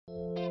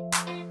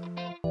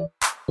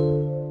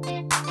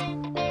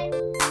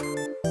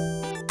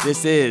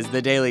This is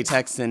the Daily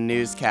Texan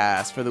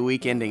Newscast for the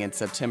week ending in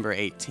September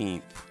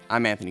 18th.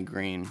 I'm Anthony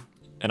Green.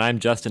 And I'm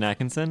Justin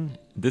Atkinson.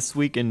 This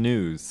week in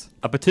news.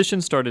 A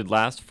petition started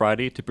last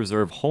Friday to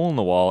preserve Hole in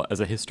the Wall as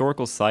a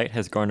historical site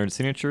has garnered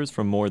signatures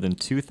from more than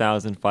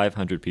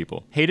 2,500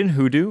 people. Hayden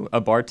Hoodoo, a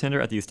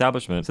bartender at the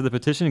establishment, said the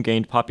petition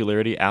gained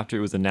popularity after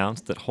it was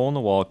announced that Hole in the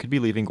Wall could be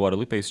leaving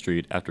Guadalupe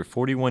Street after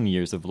 41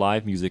 years of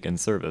live music and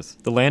service.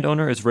 The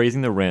landowner is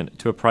raising the rent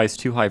to a price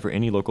too high for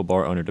any local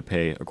bar owner to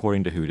pay,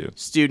 according to Hoodoo.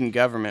 Student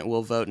government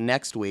will vote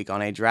next week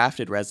on a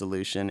drafted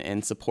resolution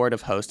in support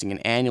of hosting an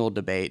annual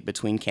debate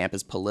between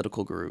campus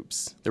political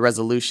groups. The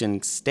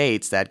resolution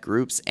states that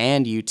groups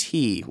and UT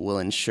will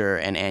ensure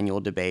an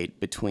annual debate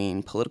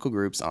between political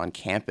groups on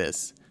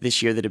campus.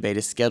 This year, the debate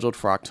is scheduled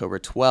for October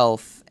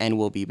 12th and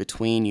will be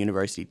between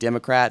University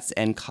Democrats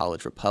and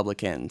college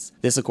Republicans.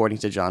 This according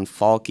to John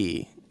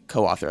Falke,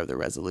 co-author of the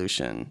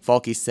resolution.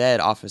 Falke said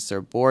officer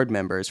board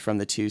members from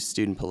the two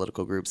student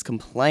political groups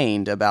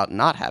complained about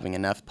not having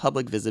enough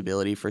public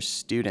visibility for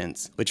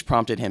students, which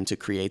prompted him to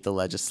create the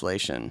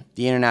legislation.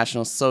 The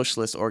International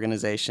Socialist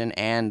Organization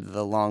and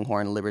the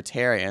Longhorn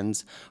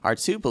Libertarians are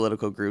two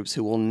political groups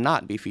who will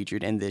not be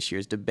featured in this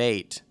year's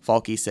debate.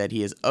 Falke said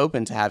he is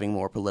open to having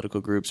more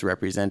political groups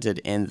represented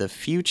in the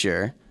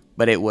future,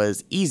 but it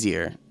was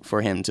easier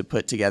for him to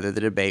put together the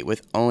debate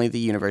with only the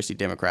University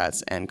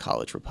Democrats and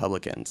college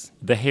Republicans.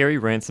 The Harry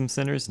Ransom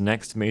Center's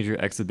next major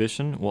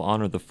exhibition will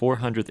honor the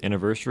 400th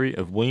anniversary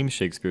of William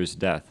Shakespeare's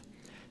death.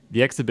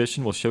 The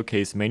exhibition will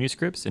showcase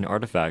manuscripts and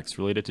artifacts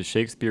related to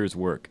Shakespeare's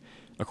work,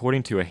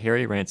 according to a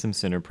Harry Ransom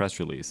Center press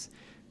release.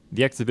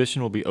 The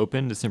exhibition will be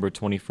open December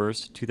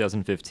 21st,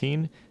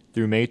 2015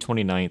 through May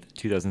 29th,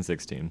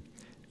 2016,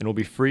 and will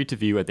be free to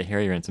view at the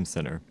Harry Ransom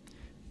Center.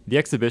 The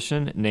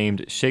exhibition,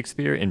 named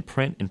Shakespeare in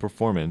Print and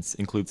Performance,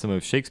 includes some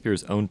of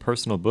Shakespeare's own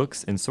personal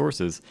books and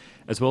sources,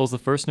 as well as the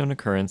first known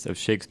occurrence of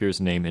Shakespeare's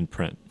name in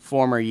print.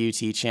 Former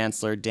UT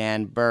Chancellor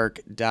Dan Burke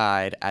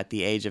died at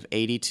the age of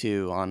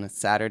 82 on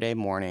Saturday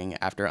morning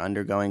after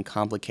undergoing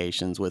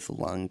complications with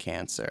lung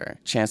cancer.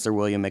 Chancellor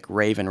William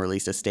McRaven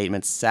released a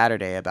statement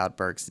Saturday about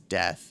Burke's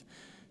death,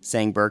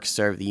 saying Burke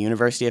served the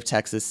University of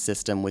Texas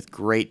system with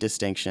great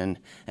distinction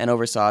and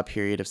oversaw a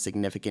period of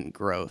significant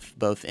growth,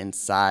 both in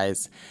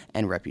size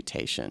and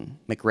reputation.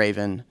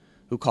 McRaven,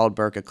 who called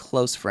Burke a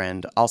close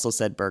friend, also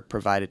said Burke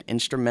provided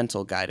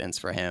instrumental guidance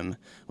for him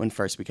when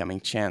first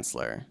becoming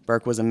chancellor.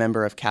 Burke was a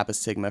member of Kappa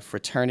Sigma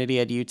fraternity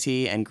at UT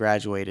and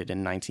graduated in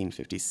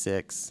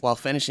 1956. While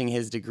finishing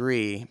his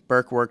degree,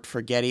 Burke worked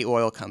for Getty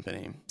Oil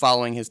Company.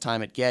 Following his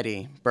time at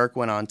Getty, Burke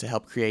went on to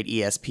help create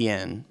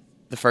ESPN,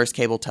 the first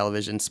cable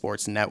television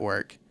sports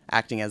network,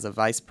 acting as a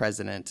vice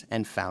president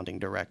and founding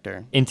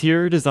director.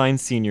 Interior design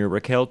senior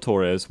Raquel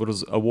Torres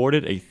was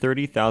awarded a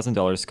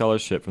 $30,000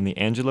 scholarship from the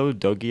Angelo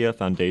Dogia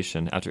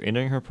Foundation after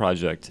entering her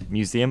project,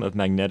 Museum of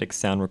Magnetic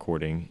Sound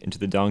Recording, into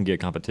the Dongia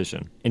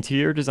competition.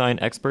 Interior design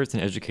experts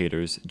and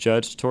educators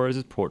judged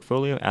Torres'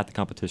 portfolio at the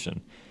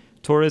competition.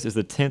 Torres is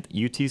the 10th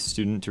UT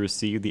student to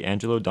receive the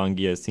Angelo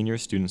Dongia Senior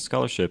Student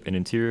Scholarship in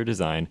Interior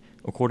Design,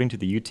 according to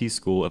the UT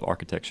School of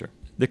Architecture.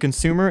 The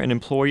consumer and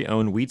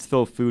employee-owned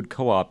Wheatsville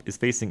Co-op is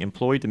facing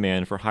employee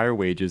demand for higher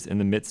wages in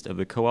the midst of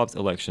the co-op's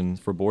elections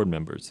for board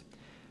members.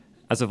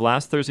 As of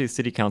last Thursday's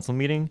City Council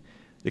meeting,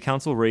 the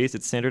council raised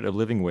its standard of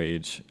living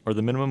wage, or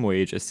the minimum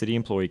wage a city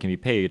employee can be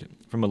paid,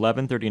 from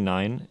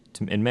 $11.39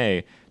 in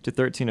May to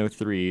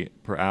 $13.03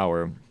 per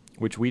hour,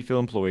 which Wheatville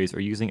employees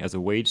are using as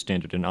a wage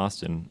standard in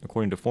Austin,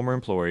 according to former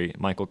employee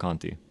Michael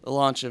Conti. The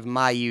launch of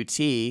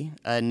MyUT,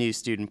 a new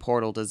student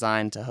portal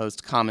designed to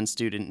host common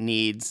student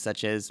needs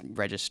such as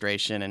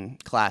registration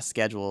and class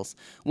schedules,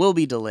 will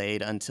be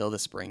delayed until the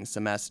spring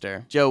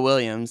semester. Joe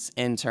Williams,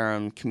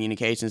 interim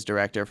communications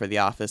director for the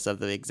Office of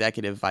the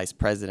Executive Vice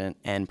President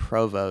and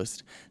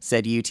Provost,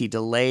 said UT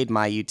delayed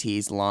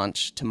MyUT's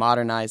launch to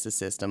modernize the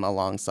system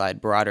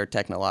alongside broader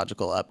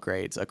technological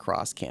upgrades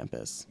across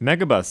campus.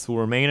 Megabus will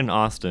remain in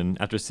Austin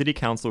after City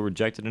Council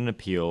rejected an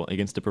appeal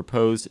against a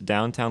proposed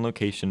downtown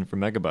location for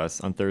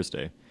Megabus on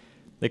Thursday.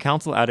 The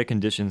council added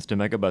conditions to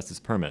Megabus's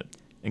permit,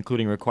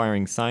 including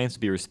requiring signs to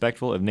be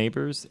respectful of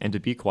neighbors and to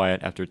be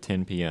quiet after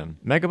 10 p.m.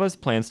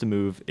 Megabus plans to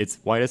move its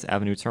Whitus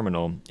Avenue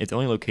terminal, its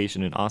only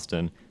location in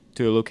Austin,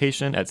 to a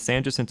location at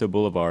San Jacinto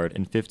Boulevard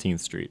and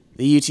 15th Street.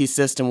 The UT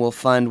system will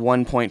fund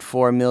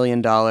 $1.4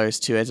 million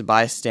to its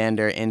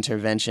Bystander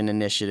intervention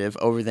initiative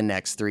over the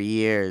next 3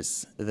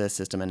 years, the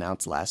system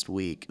announced last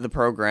week. The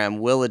program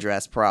will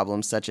address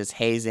problems such as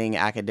hazing,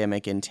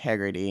 academic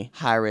integrity,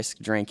 high-risk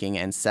drinking,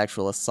 and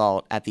sexual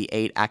assault at the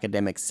 8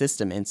 academic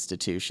system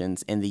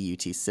institutions in the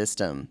UT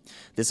system.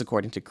 This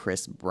according to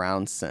Chris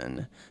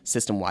Brownson,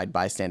 System-Wide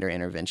Bystander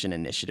Intervention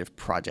Initiative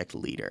project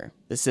leader.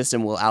 The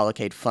system will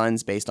allocate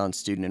funds based on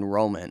student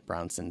enrollment,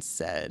 Brownson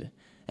said,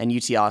 and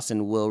UT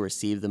Austin will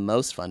receive the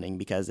most funding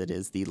because it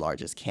is the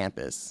largest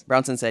campus.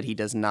 Brownson said he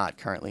does not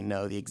currently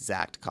know the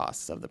exact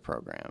costs of the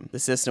program. The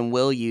system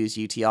will use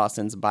UT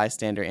Austin's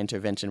Bystander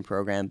Intervention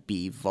Program,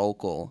 Be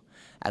Vocal,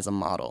 as a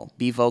model.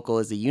 Be Vocal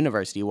is a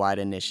university-wide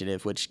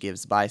initiative which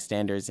gives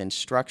bystanders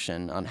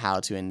instruction on how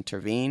to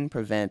intervene,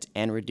 prevent,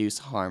 and reduce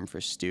harm for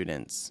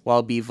students.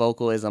 While Be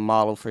Vocal is a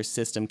model for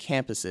system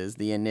campuses,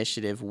 the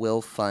initiative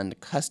will fund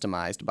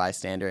customized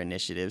bystander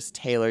initiatives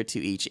tailored to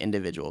each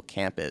individual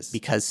campus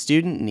because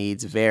student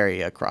needs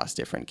vary across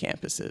different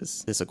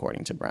campuses. This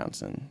according to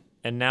Brownson.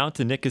 And now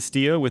to Nick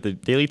Castillo with a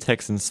Daily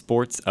Texan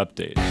sports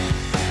update.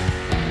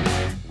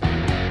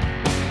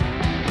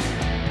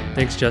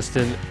 Thanks,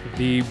 Justin.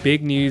 The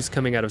big news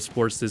coming out of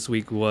sports this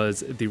week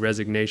was the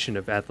resignation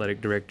of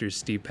athletic director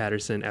Steve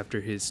Patterson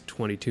after his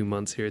 22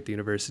 months here at the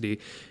university.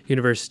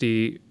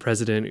 University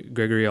President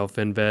Gregory L.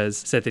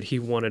 Fenves said that he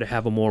wanted to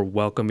have a more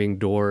welcoming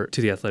door to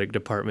the athletic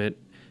department.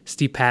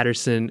 Steve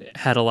Patterson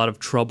had a lot of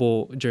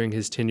trouble during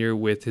his tenure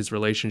with his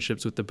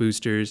relationships with the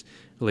boosters,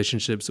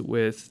 relationships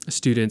with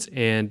students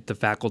and the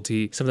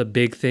faculty. Some of the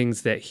big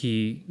things that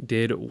he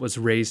did was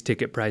raise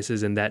ticket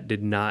prices, and that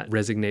did not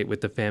resonate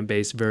with the fan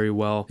base very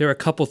well. There are a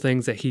couple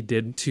things that he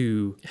did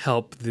to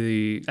help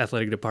the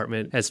athletic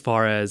department as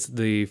far as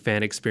the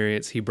fan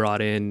experience. He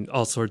brought in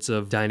all sorts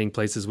of dining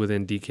places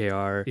within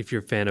DKR. If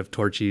you're a fan of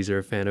Torchies or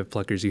a fan of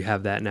Pluckers, you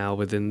have that now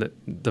within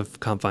the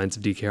confines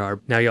of DKR.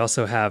 Now you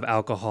also have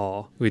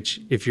alcohol,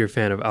 which if you're a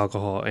fan of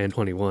alcohol and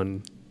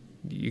 21,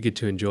 you get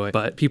to enjoy.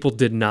 But people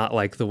did not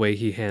like the way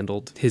he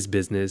handled his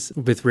business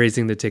with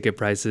raising the ticket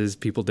prices.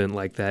 People didn't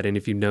like that. And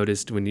if you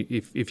noticed,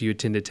 if you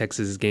attended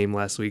Texas's game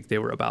last week, they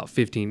were about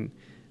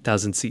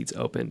 15,000 seats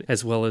open,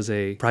 as well as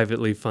a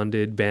privately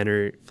funded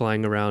banner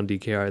flying around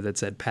DKR that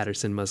said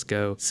Patterson must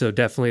go. So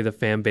definitely the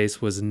fan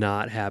base was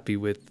not happy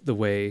with the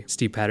way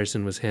Steve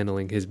Patterson was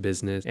handling his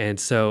business. And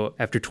so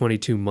after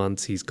 22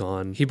 months, he's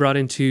gone. He brought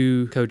in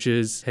two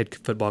coaches, head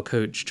football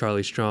coach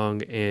Charlie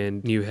Strong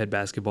and new head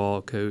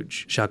basketball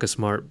coach Shaka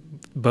Smart,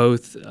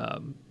 both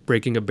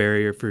breaking a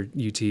barrier for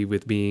UT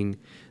with being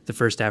the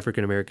first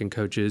African-American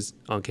coaches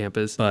on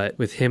campus. But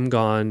with him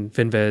gone,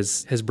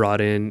 Fenves has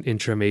brought in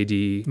interim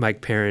AD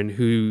Mike Perrin,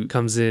 who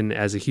comes in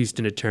as a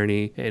Houston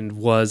attorney and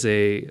was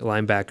a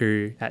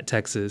linebacker at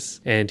Texas.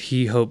 And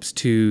he hopes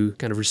to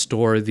kind of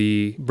restore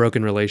the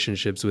broken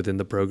relationships within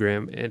the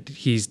program. And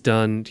he's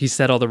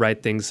said all the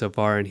right things so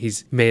far, and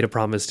he's made a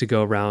promise to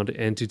go around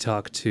and to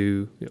talk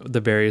to the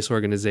various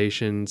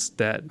organizations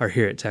that are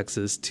here at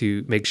Texas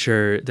to make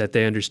sure that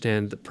they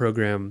understand the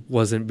program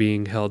wasn't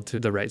being held to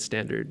the right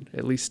standard,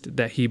 at least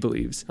that he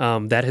believes.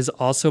 That has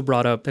also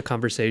brought up the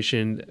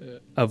conversation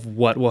of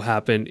what will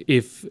happen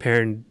if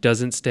Perrin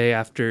doesn't stay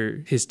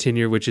after his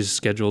tenure, which is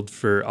scheduled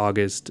for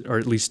August, or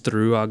at least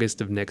through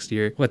August of next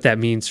year. What that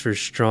means for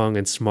Strong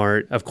and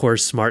Smart. Of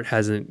course, Smart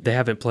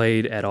haven't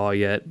played at all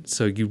yet,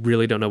 so you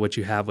really don't know what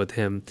you have with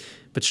him.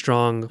 But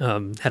Strong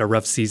had a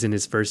rough season.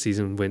 His first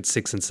season went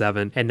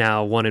 6-7, and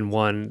now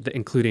 1-1,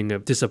 including a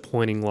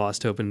disappointing loss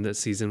to open the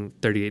season,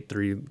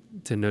 38-3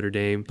 to Notre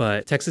Dame.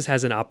 But Texas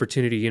has an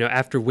opportunity,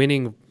 after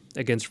winning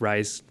against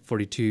Rice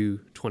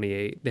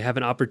 42-28. They have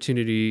an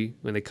opportunity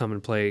when they come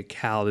and play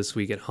Cal this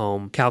week at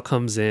home. Cal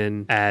comes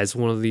in as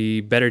one of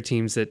the better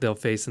teams that they'll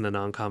face in the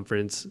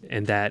non-conference,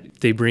 and that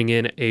they bring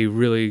in a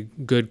really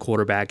good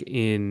quarterback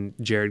in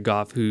Jared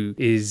Goff, who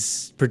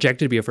is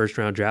projected to be a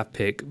first-round draft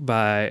pick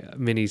by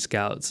many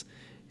scouts.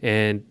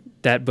 And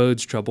that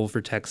bodes trouble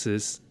for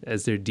Texas,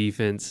 as their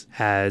defense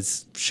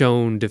has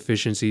shown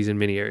deficiencies in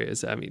many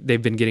areas. I mean,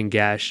 they've been getting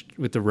gashed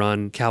with the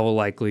run. Cal will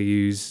likely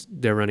use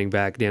their running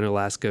back, Dan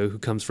Olasco, who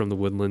comes from the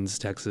Woodlands,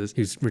 Texas,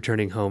 who's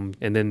returning home.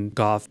 And then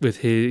Goff,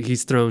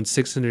 he's thrown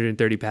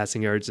 630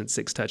 passing yards and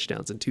 6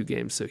 touchdowns in 2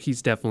 games. So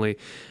he's definitely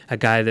a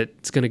guy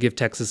that's going to give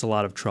Texas a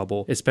lot of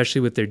trouble, especially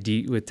with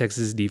with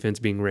Texas defense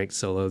being ranked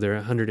so low. They're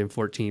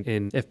 114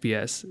 in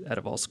FBS out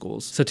of all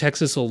schools. So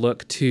Texas will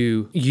look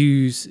to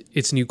use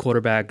its new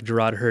quarterback,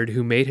 Gerard Hurd,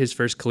 who made his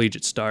first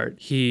collegiate start.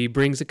 He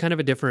brings a kind of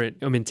a different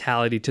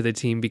mentality to the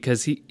team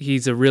because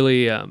he's a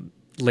really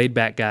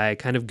laid-back guy,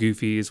 kind of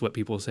goofy is what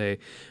people say.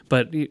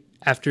 But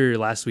after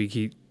last week,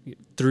 he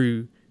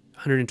threw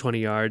 120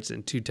 yards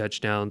and 2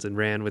 touchdowns and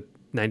ran with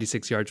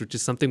 96 yards, which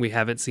is something we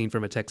haven't seen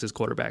from a Texas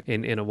quarterback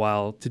in a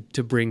while,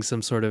 to bring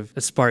some sort of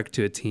a spark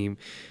to a team.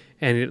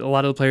 And a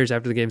lot of the players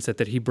after the game said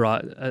that he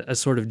brought a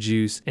sort of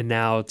juice, and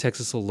now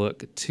Texas will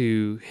look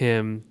to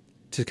him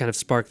to kind of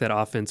spark that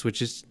offense,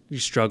 which is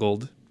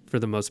struggled for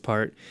the most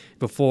part.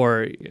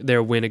 Before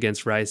their win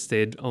against Rice,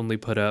 they had only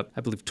put up, I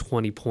believe,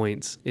 20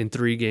 points in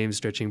 3 games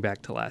stretching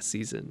back to last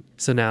season.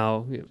 So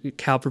now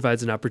Cal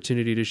provides an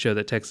opportunity to show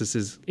that Texas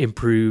is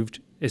improved,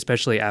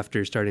 especially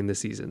after starting the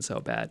season so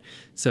bad.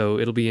 So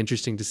it'll be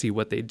interesting to see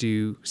what they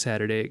do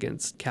Saturday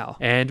against Cal.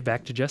 And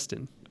back to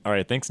Justin. All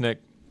right, thanks,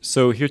 Nick.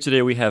 So here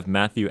today we have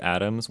Matthew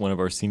Adams, one of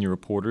our senior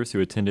reporters who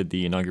attended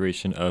the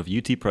inauguration of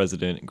UT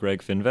President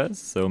Greg Fenves.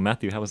 So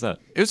Matthew, how was that?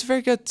 It was a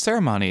very good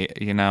ceremony.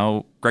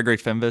 Gregory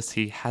Fenves,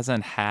 he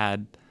hasn't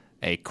had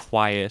a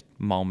quiet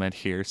moment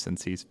here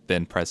since he's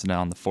been president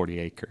on the 40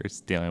 acres,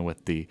 dealing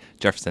with the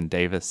Jefferson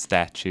Davis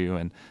statue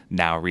and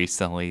now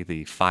recently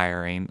the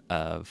firing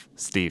of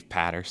Steve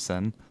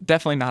Patterson.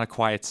 Definitely not a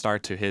quiet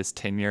start to his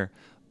tenure,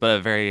 but a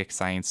very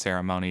exciting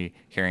ceremony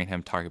hearing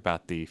him talk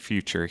about the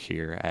future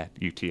here at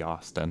UT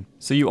Austin.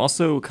 So you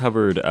also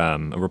covered a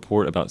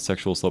report about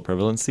sexual assault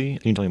prevalency.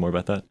 Can you tell me more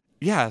about that?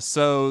 Yeah,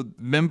 so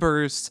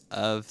members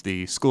of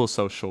the School of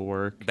Social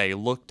Work, they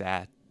looked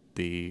at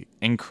the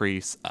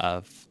increase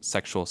of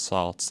sexual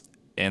assaults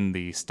in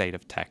the state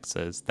of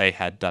Texas. They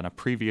had done a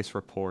previous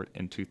report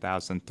in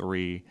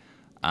 2003,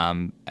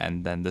 and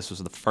then this was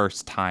the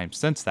first time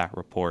since that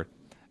report.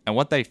 And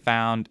what they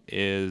found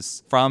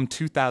is from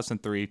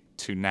 2003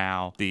 to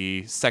now,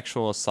 the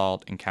sexual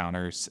assault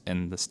encounters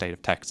in the state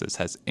of Texas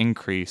has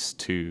increased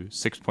to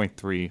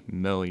 6.3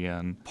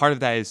 million. Part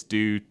of that is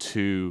due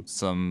to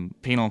some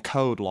penal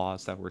code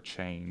laws that were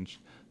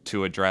changed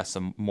to address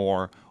a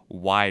more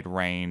wide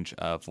range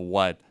of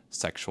what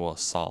sexual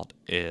assault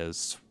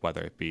is,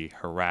 whether it be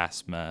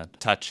harassment,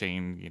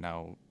 touching,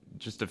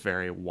 just a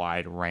very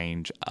wide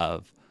range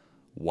of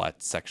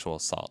what sexual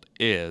assault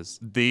is.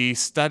 The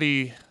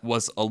study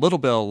was a little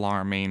bit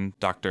alarming,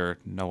 Dr.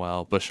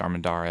 Noelle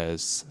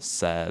Bush-Armendariz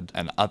said,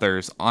 and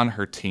others on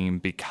her team,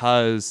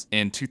 because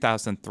in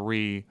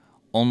 2003,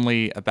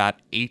 only about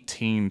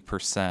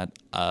 18%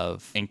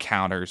 of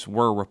encounters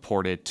were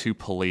reported to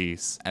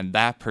police, and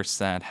that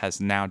percent has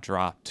now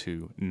dropped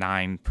to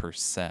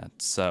 9%.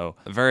 So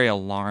a very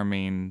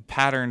alarming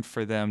pattern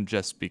for them,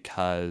 just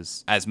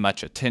because as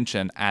much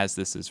attention as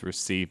this is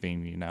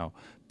receiving,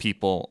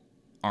 people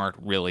aren't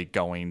really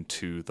going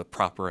to the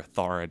proper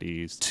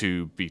authorities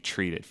to be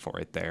treated for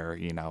it there.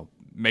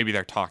 Maybe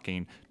they're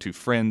talking to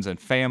friends and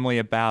family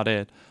about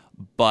it,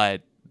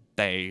 but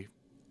they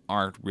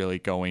aren't really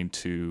going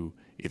to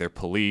either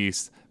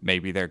police.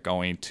 Maybe they're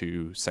going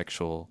to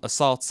sexual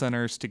assault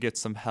centers to get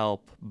some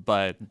help,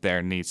 but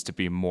there needs to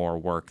be more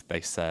work,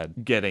 they said,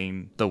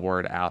 getting the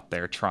word out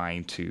there,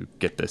 trying to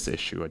get this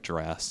issue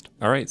addressed.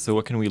 All right, so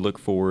what can we look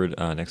forward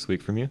next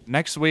week from you?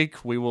 Next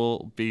week, we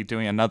will be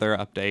doing another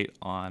update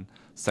on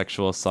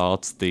sexual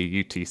assaults.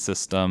 The UT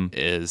system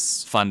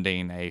is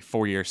funding a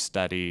 4-year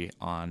study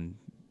on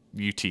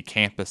UT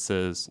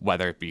campuses,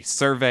 whether it be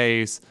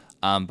surveys,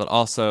 but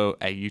also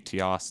at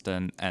UT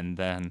Austin, and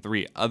then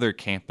 3 other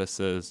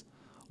campuses.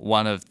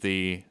 One of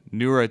the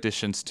newer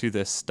additions to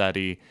this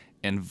study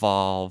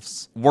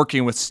involves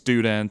working with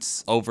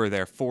students over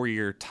their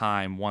 4-year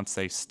time once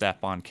they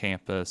step on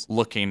campus,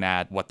 looking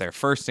at what their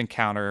first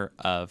encounter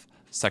of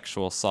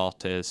sexual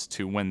assault is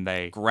to when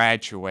they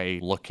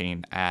graduate,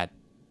 looking at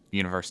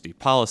university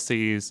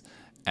policies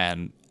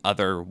and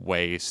other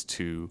ways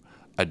to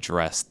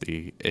address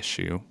the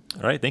issue.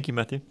 All right, thank you,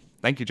 Matthew.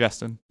 Thank you,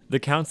 Justin. The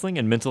Counseling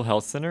and Mental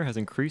Health Center has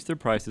increased their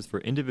prices for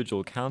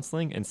individual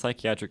counseling and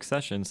psychiatric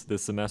sessions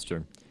this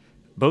semester.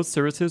 Both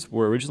services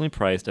were originally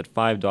priced at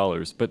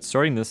 $5, but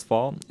starting this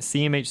fall,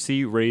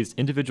 CMHC raised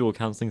individual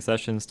counseling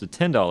sessions to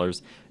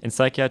 $10 and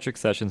psychiatric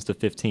sessions to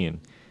 $15.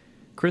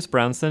 Chris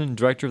Brownson,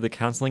 director of the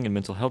Counseling and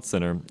Mental Health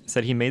Center,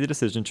 said he made the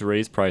decision to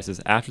raise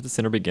prices after the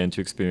center began to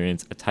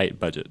experience a tight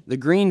budget. The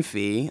green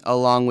fee,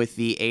 along with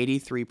the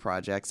 83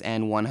 projects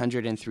and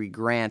 103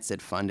 grants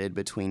it funded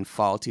between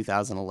fall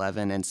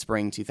 2011 and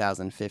spring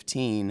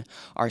 2015,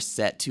 are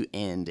set to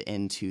end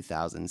in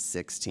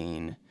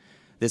 2016.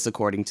 This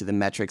according to the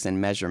Metrics and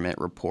Measurement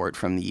report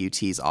from the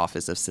UT's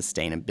Office of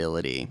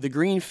Sustainability. The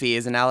green fee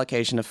is an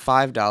allocation of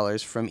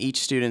 $5 from each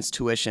student's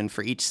tuition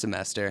for each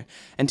semester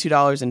and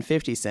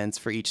 $2.50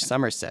 for each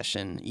summer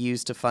session,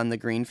 used to fund the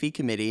Green Fee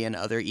Committee and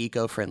other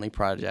eco-friendly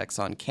projects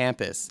on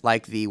campus,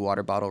 like the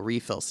water bottle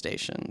refill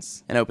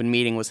stations. An open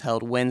meeting was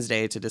held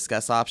Wednesday to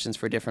discuss options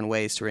for different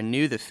ways to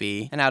renew the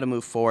fee and how to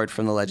move forward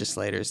from the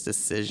legislator's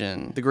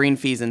decision. The green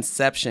fee's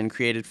inception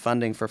created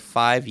funding for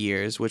 5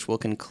 years, which will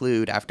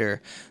conclude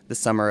after the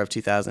summer of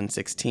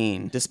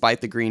 2016.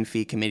 Despite the Green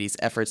Fee Committee's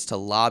efforts to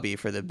lobby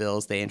for the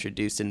bills they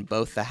introduced in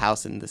both the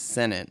House and the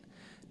Senate,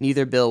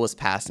 neither bill was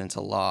passed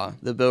into law.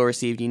 The bill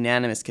received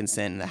unanimous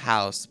consent in the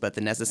House, but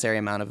the necessary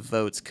amount of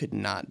votes could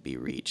not be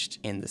reached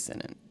in the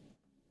Senate.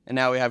 And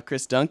now we have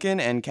Chris Duncan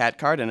and Kat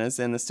Cardenas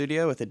in the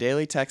studio with the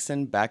Daily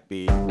Texan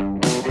Backbeat.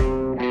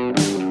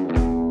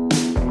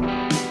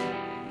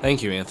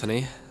 Thank you,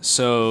 Anthony.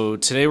 So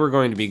today we're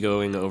going to be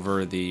going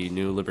over the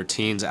new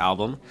Libertines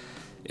album.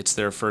 It's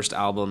their first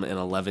album in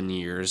 11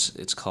 years.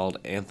 It's called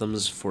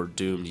Anthems for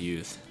Doomed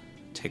Youth.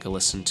 Take a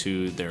listen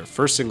to their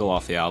first single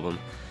off the album,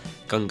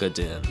 Gunga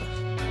Din.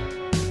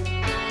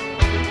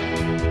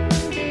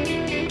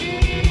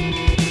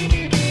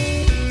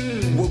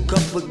 Woke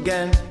up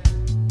again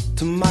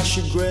to my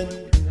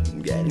chagrin.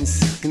 Getting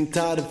sick and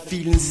tired of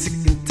feeling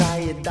sick and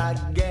tired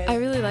again. I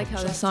really like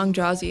how the song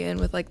draws you in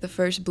with the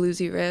first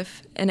bluesy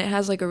riff, and it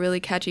has a really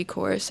catchy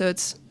chorus, so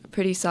it's a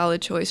pretty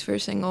solid choice for a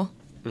single.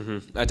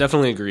 Mm-hmm. I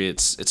definitely agree.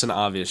 It's an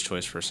obvious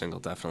choice for a single,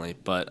 definitely,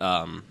 but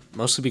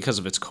mostly because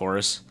of its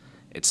chorus.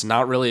 It's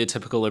not really a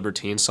typical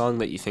Libertines song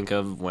that you think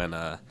of when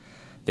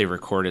they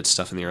recorded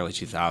stuff in the early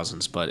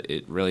 2000s, but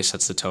it really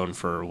sets the tone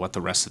for what the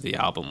rest of the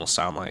album will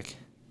sound like.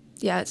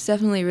 Yeah, it's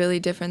definitely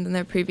really different than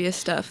their previous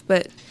stuff,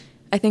 but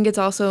I think it's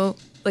also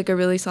a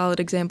really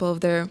solid example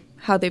of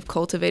how they've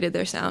cultivated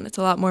their sound. It's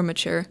a lot more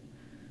mature.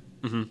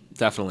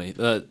 Definitely.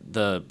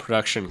 The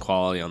production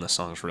quality on this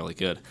song is really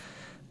good.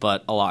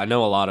 But I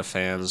know a lot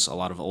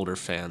of older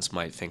fans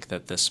might think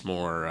that this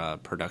more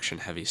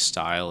production-heavy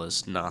style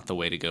is not the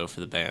way to go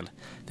for the band.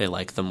 They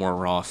like the more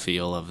raw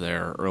feel of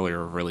their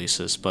earlier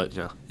releases, but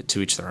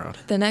to each their own.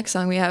 The next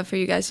song we have for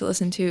you guys to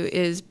listen to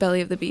is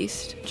Belly of the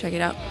Beast. Check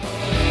it out.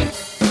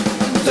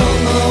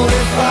 Don't know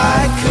if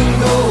I can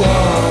go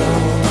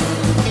on,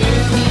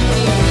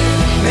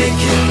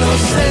 making no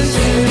sense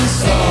in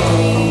this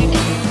song.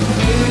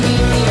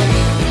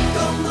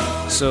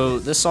 So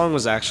this song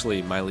was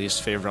actually my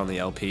least favorite on the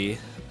LP,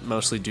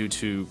 mostly due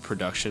to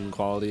production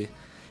quality.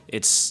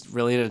 It's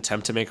really an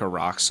attempt to make a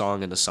rock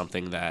song into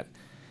something that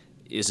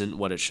isn't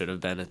what it should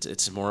have been.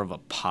 It's more of a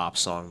pop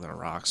song than a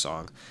rock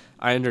song.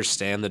 I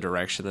understand the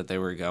direction that they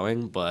were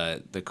going,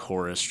 but the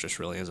chorus just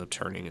really ends up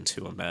turning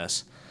into a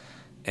mess.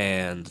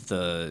 And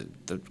the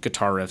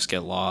guitar riffs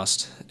get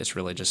lost. It's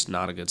really just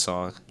not a good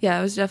song. Yeah,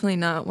 it was definitely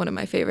not one of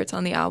my favorites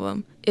on the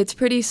album. It's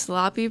pretty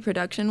sloppy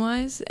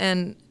production-wise,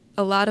 and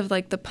a lot of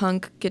like the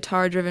punk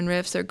guitar-driven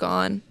riffs are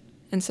gone,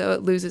 and so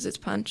it loses its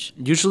punch.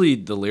 Usually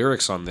the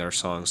lyrics on their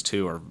songs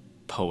too are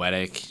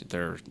poetic.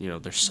 They're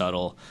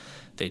subtle.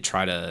 They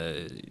try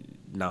to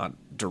not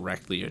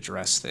directly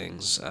address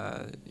things.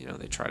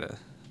 They try to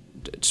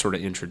sort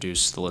of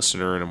introduce the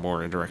listener in a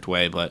more indirect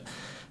way. But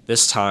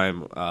this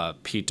time,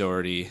 Pete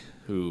Doherty,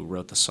 who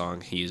wrote the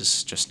song,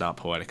 he's just not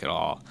poetic at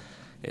all.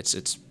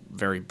 It's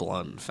very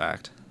blunt, in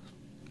fact.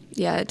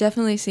 Yeah, it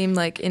definitely seemed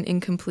like an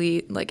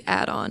incomplete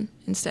add-on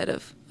instead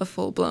of a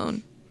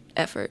full-blown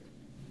effort.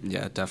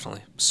 Yeah,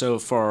 definitely. So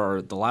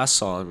for the last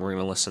song, we're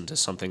going to listen to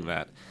something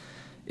that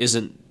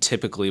isn't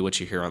typically what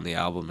you hear on the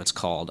album. It's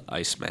called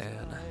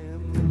Iceman.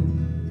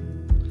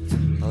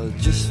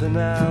 Just for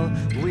now,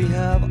 we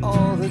have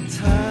all the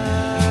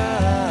time.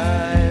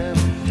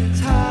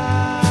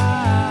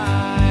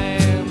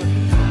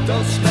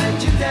 Don't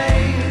spend your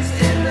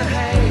days in the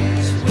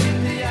haze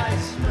with the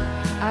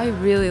Iceman. I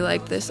really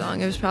liked this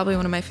song. It was probably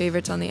one of my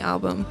favorites on the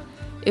album.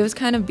 It was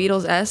kind of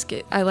Beatles-esque.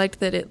 I liked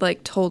that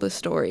it told a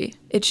story.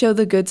 It showed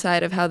the good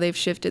side of how they've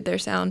shifted their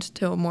sound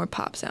to a more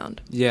pop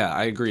sound. Yeah,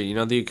 I agree.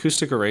 The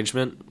acoustic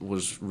arrangement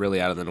was really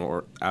out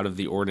of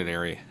the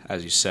ordinary,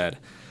 as you said.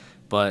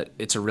 But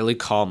it's a really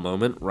calm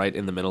moment right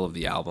in the middle of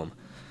the album,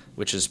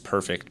 which is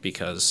perfect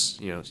because,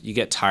 you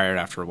get tired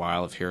after a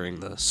while of hearing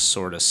the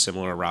sort of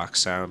similar rock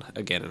sound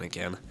again and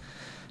again.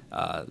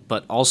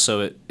 But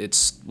also,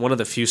 it's one of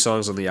the few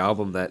songs on the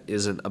album that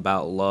isn't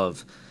about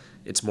love.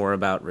 It's more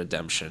about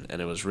redemption,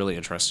 and it was really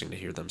interesting to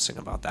hear them sing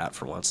about that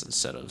for once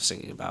instead of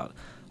singing about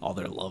all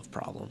their love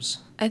problems.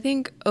 I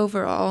think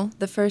overall,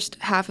 the first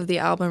half of the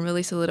album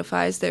really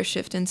solidifies their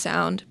shift in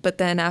sound, but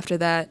then after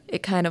that,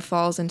 it kind of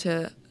falls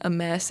into a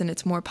mess and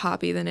it's more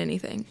poppy than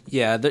anything.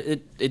 Yeah,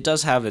 it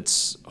does have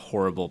its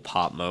horrible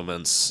pop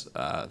moments,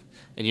 and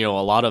a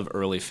lot of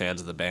early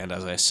fans of the band,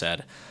 as I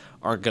said,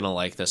 aren't going to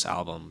like this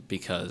album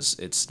because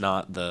it's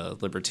not the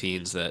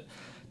Libertines that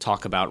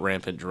talk about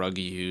rampant drug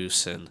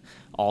use and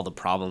all the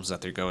problems that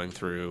they're going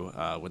through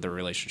with their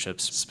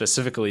relationships,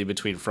 specifically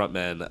between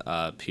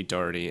frontmen Pete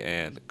Doherty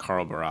and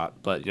Carl Barat.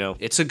 But,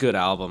 it's a good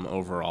album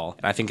overall,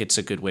 and I think it's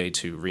a good way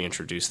to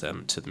reintroduce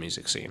them to the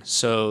music scene.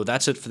 So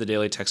that's it for the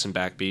Daily Texan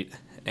Backbeat.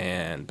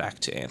 And back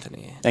to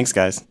Anthony. Thanks,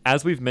 guys.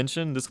 As we've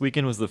mentioned, this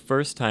weekend was the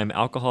first time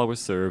alcohol was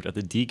served at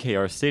the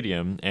DKR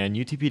Stadium, and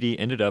UTPD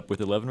ended up with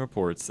 11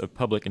 reports of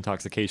public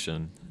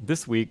intoxication.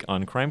 This week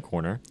on Crime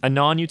Corner, a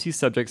non-UT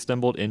subject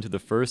stumbled into the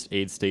first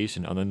aid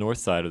station on the north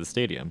side of the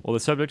stadium. While the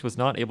subject was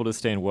not able to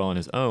stand well on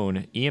his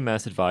own,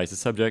 EMS advised the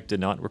subject did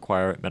not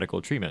require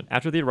medical treatment.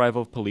 After the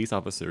arrival of police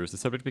officers, the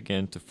subject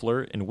began to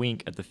flirt and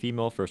wink at the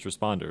female first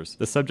responders.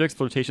 The subject's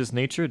flirtatious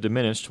nature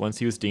diminished once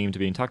he was deemed to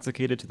be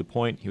intoxicated to the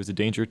point he was a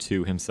danger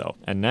to himself.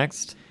 And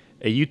next,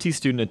 a UT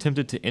student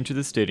attempted to enter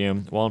the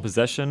stadium while in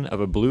possession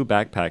of a blue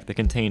backpack that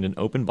contained an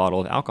open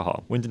bottle of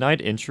alcohol. When denied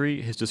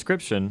entry, his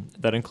description,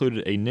 that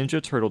included a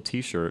Ninja Turtle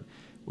t-shirt,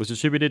 was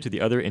distributed to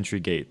the other entry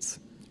gates.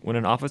 When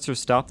an officer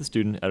stopped the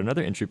student at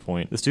another entry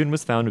point, the student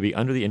was found to be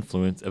under the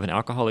influence of an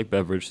alcoholic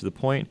beverage to the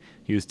point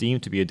he was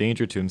deemed to be a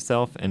danger to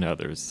himself and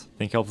others.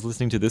 Thank you all for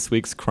listening to this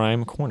week's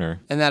Crime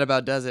Corner. And that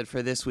about does it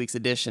for this week's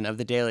edition of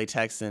the Daily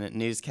Texan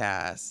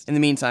Newscast. In the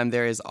meantime,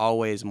 there is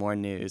always more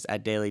news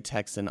at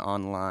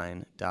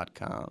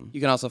dailytexanonline.com.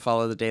 You can also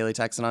follow the Daily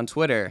Texan on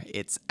Twitter.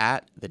 It's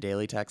at the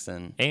Daily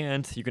Texan.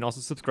 And you can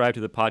also subscribe to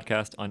the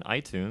podcast on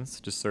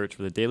iTunes. Just search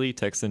for the Daily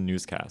Texan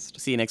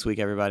Newscast. See you next week,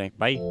 everybody.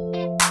 Bye.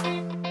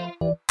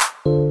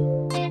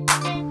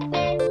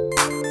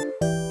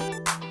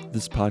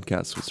 This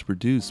podcast was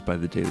produced by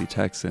the Daily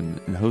Texan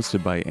and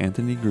hosted by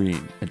Anthony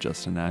Green and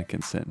Justin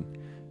Atkinson.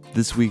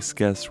 This week's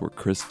guests were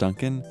Chris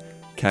Duncan,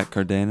 Kat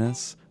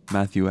Cardenas,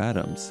 Matthew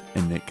Adams,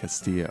 and Nick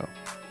Castillo.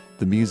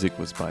 The music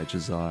was by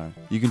Jazar.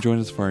 You can join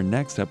us for our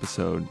next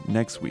episode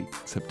next week,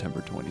 September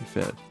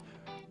 25th.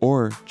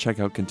 Or check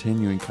out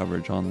continuing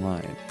coverage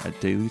online at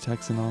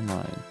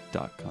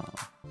dailytexanonline.com.